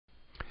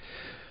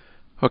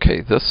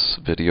Okay, this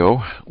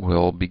video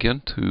will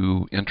begin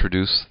to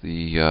introduce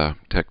the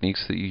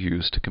techniques that you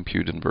use to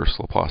compute inverse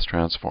Laplace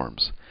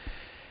transforms.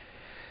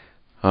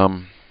 Now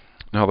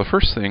the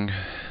first thing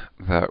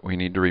that we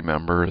need to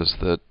remember is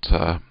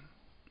that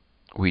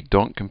we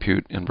don't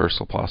compute inverse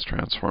Laplace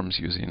transforms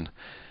using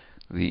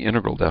the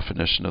integral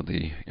definition of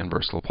the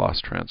inverse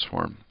Laplace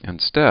transform.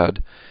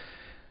 Instead,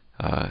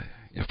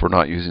 if we're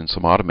not using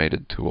some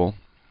automated tool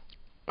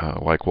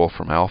like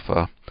Wolfram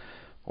Alpha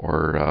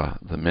or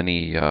the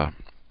many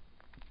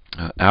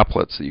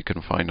applets that you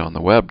can find on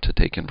the web to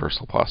take inverse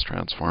Laplace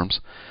transforms,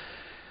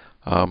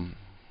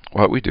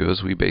 what we do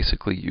is we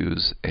basically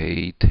use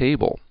a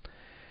table.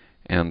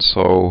 And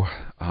so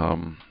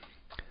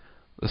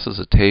this is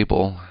a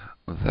table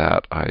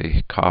that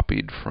I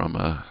copied from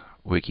a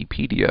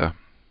Wikipedia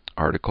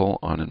article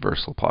on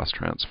inverse Laplace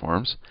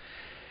transforms.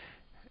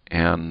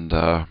 And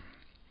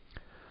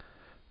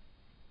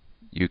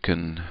you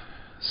can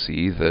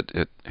see that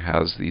it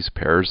has these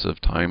pairs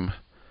of time.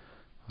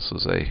 This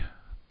is a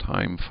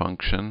time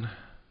function,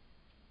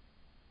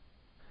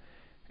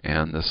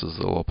 and this is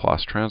the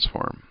Laplace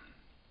transform.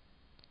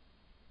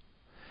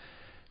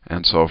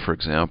 And so, for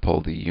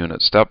example, the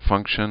unit step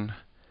function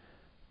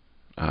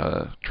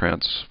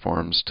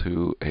transforms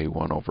to a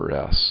 1 over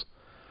s.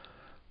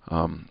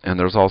 And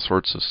there's all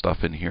sorts of stuff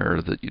in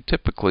here that you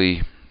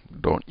typically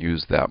don't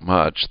use that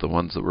much. The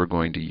ones that we're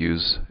going to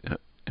use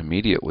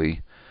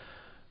immediately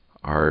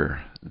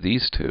are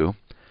these two.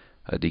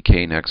 A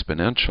decaying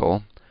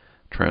exponential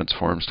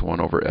transforms to 1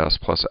 over s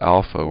plus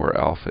alpha, where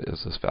alpha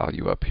is this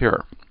value up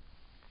here.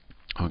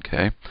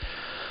 Okay,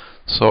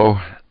 so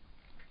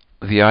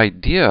the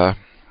idea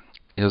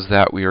is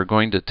that we are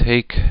going to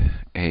take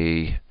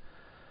a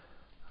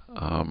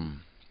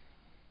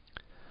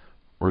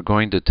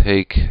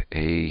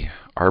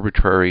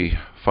arbitrary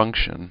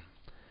function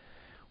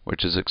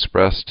which is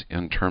expressed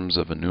in terms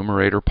of a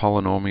numerator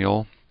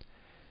polynomial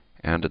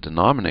and a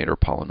denominator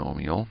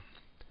polynomial,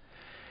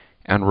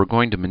 and we're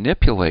going to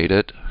manipulate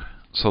it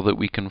so that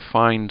we can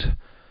find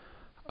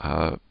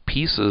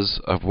pieces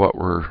of what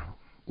we're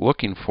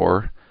looking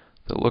for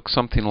that look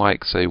something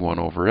like, say, 1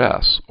 over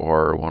s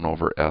or 1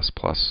 over s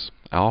plus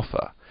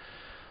alpha.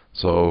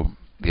 So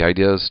the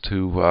idea is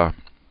to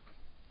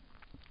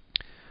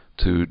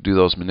do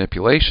those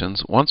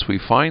manipulations. Once we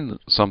find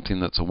something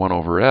that's a 1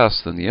 over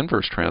s, then the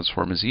inverse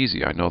transform is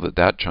easy. I know that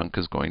that chunk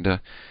is going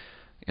to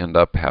end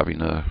up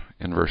having an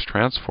inverse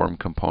transform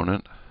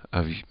component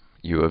of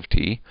u of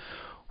t.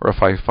 Or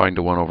if I find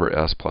a 1 over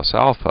s plus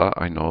alpha,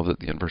 I know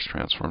that the inverse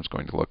transform is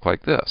going to look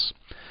like this.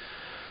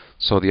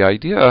 So the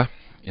idea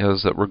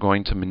is that we're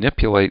going to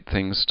manipulate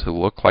things to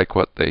look like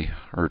what they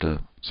are,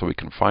 so we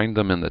can find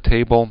them in the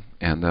table,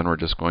 and then we're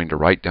just going to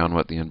write down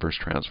what the inverse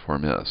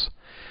transform is.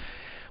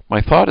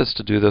 My thought is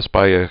to do this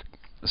by a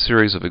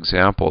series of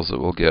examples that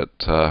will get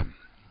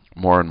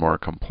more and more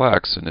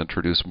complex and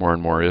introduce more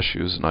and more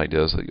issues and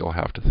ideas that you'll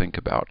have to think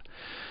about.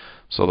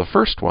 So the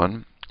first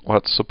one,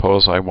 let's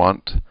suppose I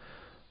want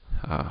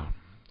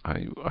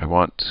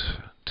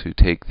to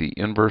take the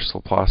inverse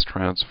Laplace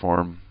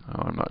transform.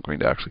 I'm not going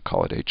to actually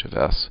call it h of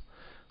s.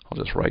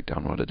 I'll just write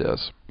down what it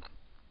is.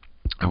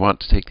 I want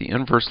to take the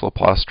inverse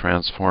Laplace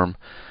transform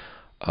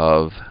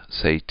of,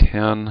 say,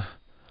 10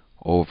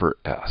 over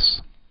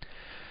s.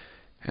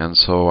 And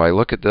so I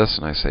look at this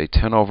and I say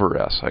 10 over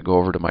s. I go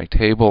over to my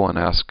table and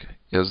ask,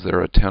 is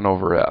there a 10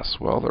 over s?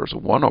 Well, there's a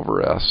 1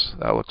 over s.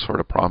 That looks sort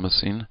of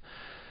promising.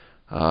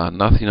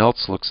 Nothing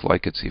else looks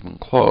like it's even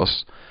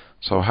close.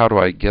 So how do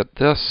I get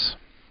this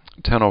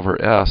 10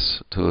 over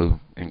s to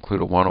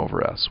include a 1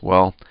 over s?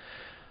 Well,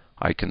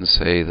 I can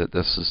say that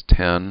this is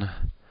 10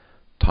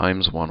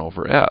 times 1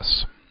 over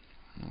s.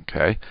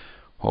 Okay,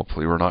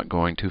 hopefully we're not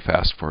going too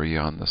fast for you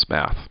on this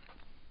math.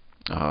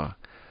 That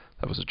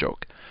was a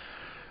joke.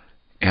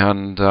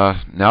 And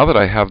now that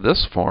I have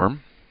this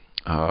form,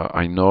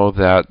 I know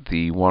that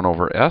the 1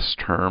 over s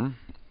term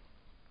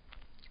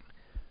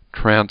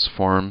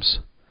transforms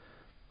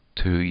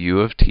to u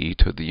of t,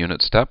 to the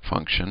unit step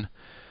function.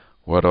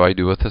 What do I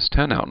do with this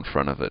 10 out in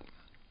front of it?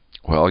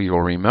 Well,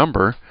 you'll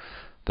remember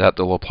that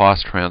the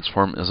Laplace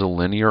transform is a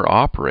linear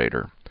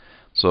operator.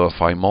 So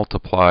if I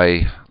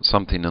multiply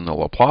something in the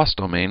Laplace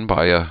domain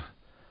by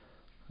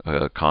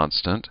a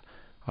constant,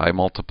 I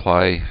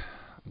multiply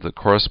the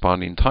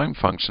corresponding time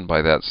function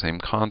by that same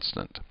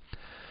constant.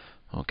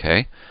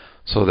 Okay,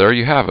 so there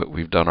you have it.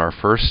 We've done our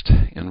first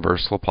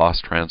inverse Laplace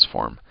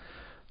transform.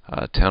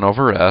 10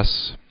 over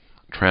s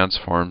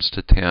transforms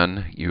to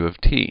 10 u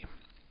of t.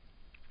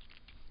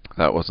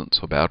 That wasn't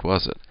so bad,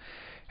 was it?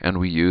 And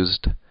we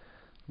used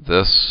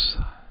this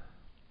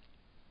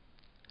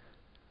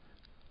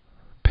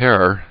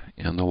pair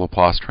in the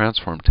Laplace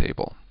transform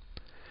table.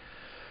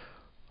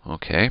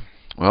 Okay,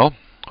 well,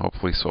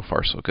 hopefully so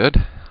far so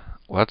good.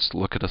 Let's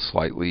look at a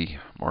slightly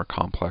more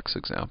complex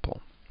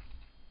example.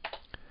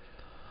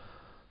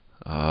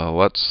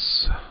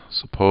 Let's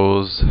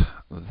suppose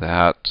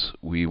that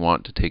we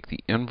want to take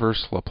the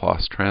inverse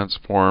Laplace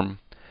transform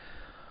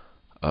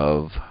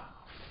of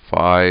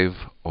 5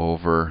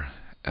 over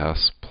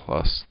s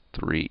plus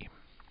 3.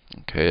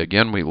 Okay,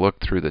 again, we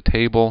look through the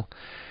table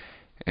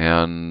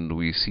and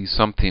we see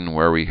something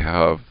where we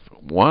have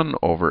 1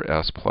 over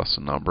s plus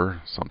a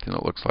number, something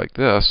that looks like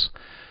this.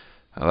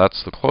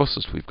 That's the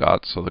closest we've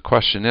got. So the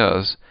question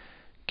is,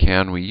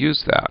 can we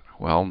use that?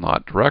 Well,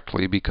 not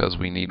directly, because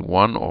we need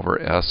 1 over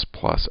s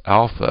plus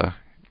alpha.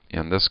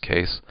 In this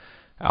case,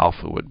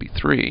 alpha would be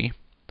 3.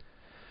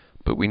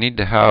 But we need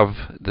to have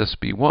this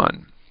be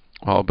 1.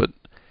 Well, but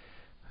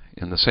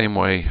in the same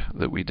way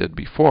that we did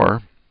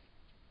before,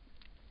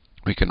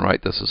 we can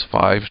write this as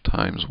 5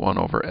 times 1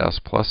 over s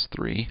plus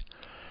 3.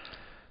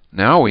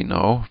 Now we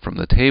know from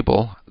the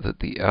table that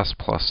the s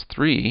plus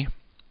 3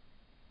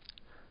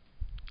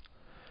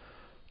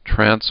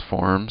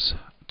 transforms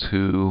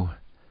to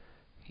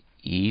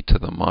e to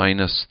the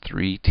minus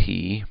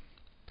 3t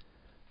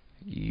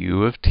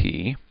u of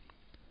t.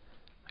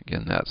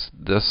 Again, that's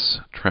this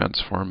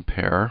transform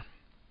pair.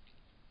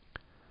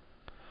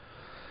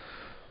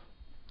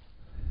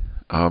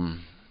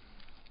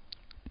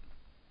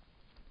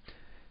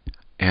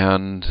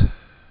 And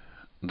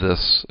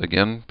this,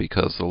 again,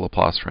 because the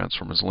Laplace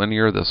transform is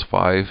linear, this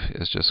 5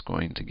 is just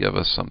going to give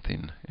us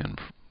something in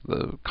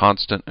the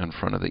constant in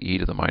front of the e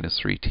to the minus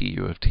 3t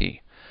u of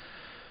t.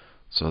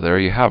 So there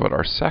you have it,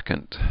 our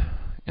second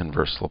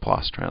inverse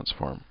Laplace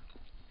transform.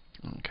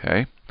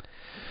 Okay.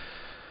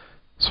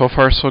 So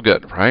far, so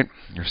good, right?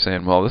 You're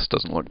saying, well, this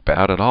doesn't look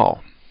bad at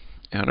all.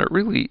 And it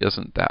really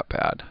isn't that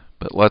bad.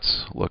 But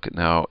let's look at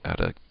now at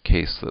a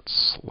case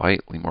that's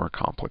slightly more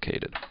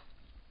complicated.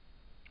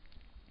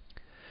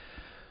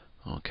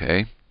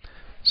 Okay.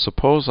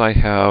 Suppose I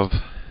have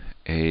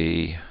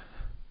a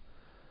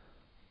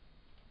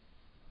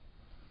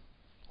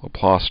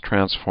Laplace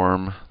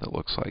transform that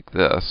looks like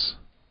this.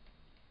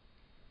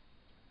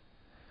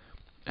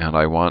 And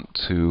I want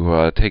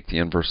to take the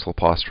inverse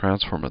Laplace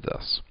transform of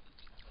this.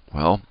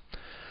 Well,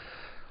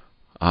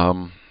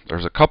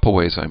 there's a couple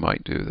ways I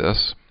might do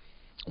this.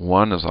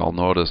 One is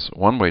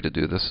one way to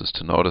do this is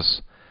to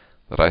notice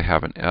that I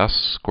have an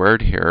s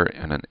squared here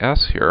and an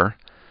s here,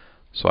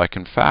 so I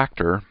can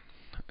factor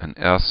an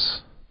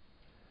s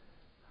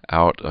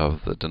out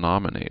of the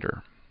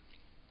denominator,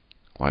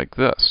 like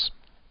this.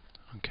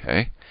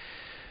 Okay.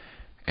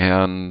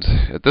 And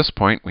at this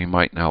point, we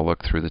might now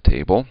look through the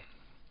table.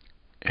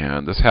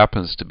 And this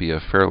happens to be a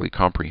fairly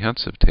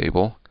comprehensive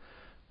table,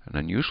 an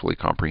unusually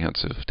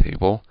comprehensive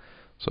table.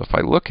 So if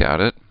I look at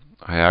it,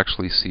 I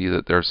actually see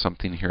that there's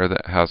something here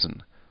that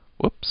hasn't.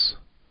 Whoops.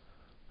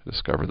 I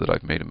discovered that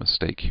I've made a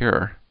mistake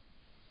here.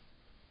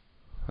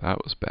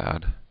 That was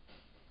bad.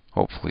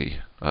 Hopefully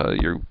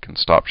you can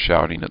stop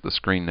shouting at the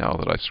screen now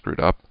that I've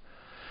screwed up.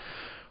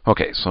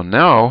 Okay, so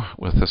now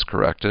with this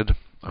corrected,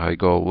 I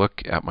go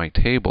look at my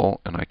table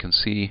and I can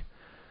see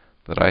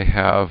that I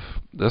have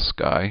this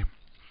guy,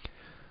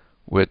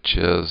 which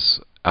is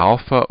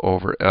alpha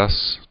over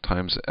s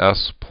times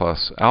s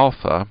plus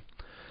alpha.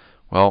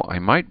 Well, I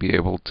might be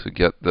able to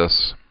get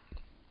this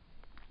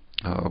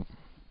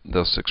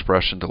this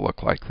expression to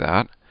look like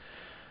that.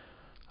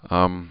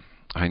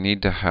 I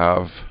need to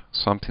have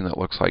something that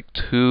looks like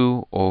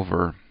 2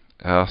 over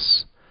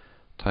s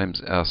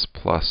times s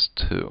plus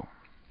 2.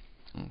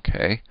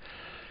 Okay.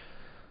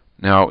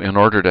 Now, in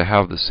order to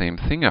have the same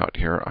thing out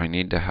here, I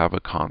need to have a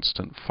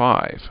constant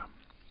 5.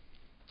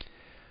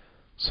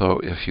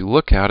 So if you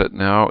look at it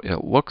now,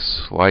 it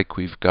looks like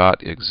we've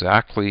got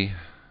exactly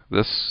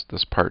this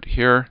part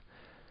here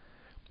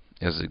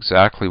is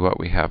exactly what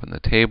we have in the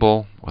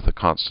table with a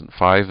constant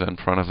 5 in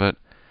front of it.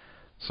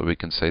 So we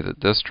can say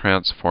that this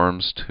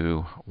transforms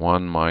to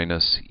 1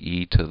 minus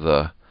e to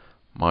the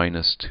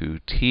minus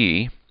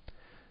 2t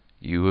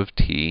u of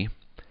t,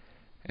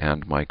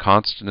 and my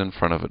constant in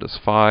front of it is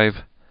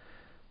 5.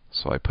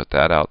 So I put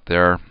that out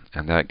there,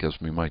 and that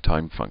gives me my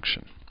time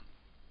function.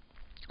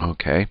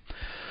 Okay.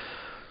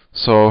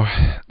 So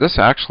this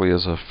actually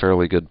is a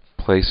fairly good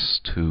place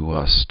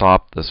to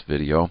stop this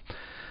video.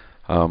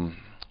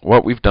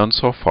 What we've done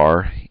so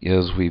far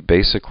is we've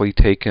basically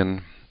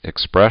taken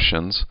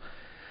expressions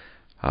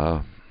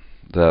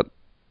that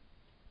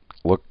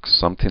look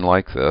something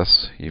like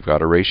this. You've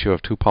got a ratio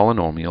of 2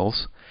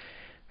 polynomials,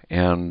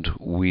 and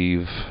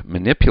we've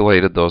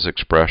manipulated those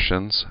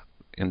expressions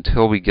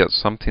until we get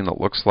something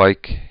that looks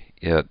like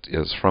it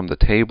is from the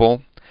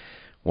table.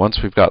 Once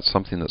we've got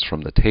something that's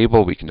from the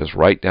table, we can just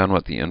write down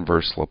what the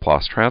inverse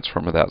Laplace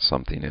transform of that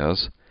something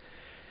is.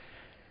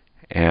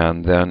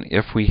 And then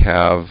if we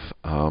have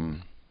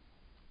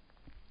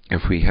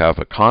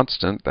a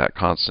constant, that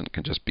constant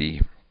can just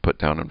be put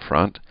down in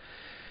front,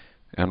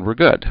 and we're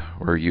good.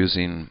 We're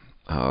using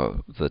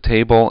the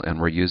table, and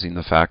we're using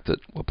the fact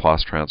that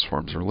Laplace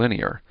transforms are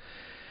linear.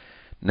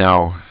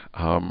 Now,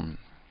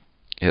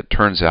 it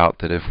turns out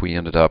that if we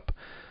ended up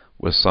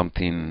with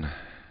something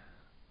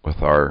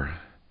with our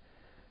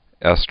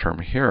s term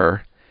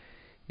here,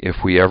 if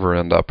we ever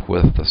end up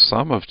with the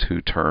sum of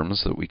 2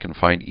 terms, that we can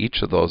find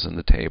each of those in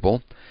the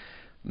table,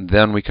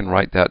 then we can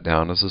write that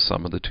down as the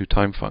sum of the 2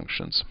 time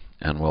functions.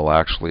 And we'll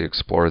actually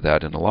explore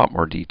that in a lot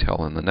more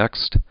detail in the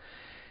next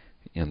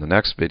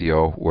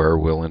video, where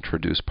we'll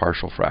introduce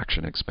partial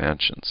fraction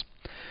expansions.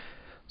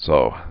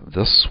 So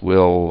this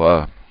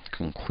will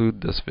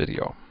conclude this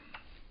video.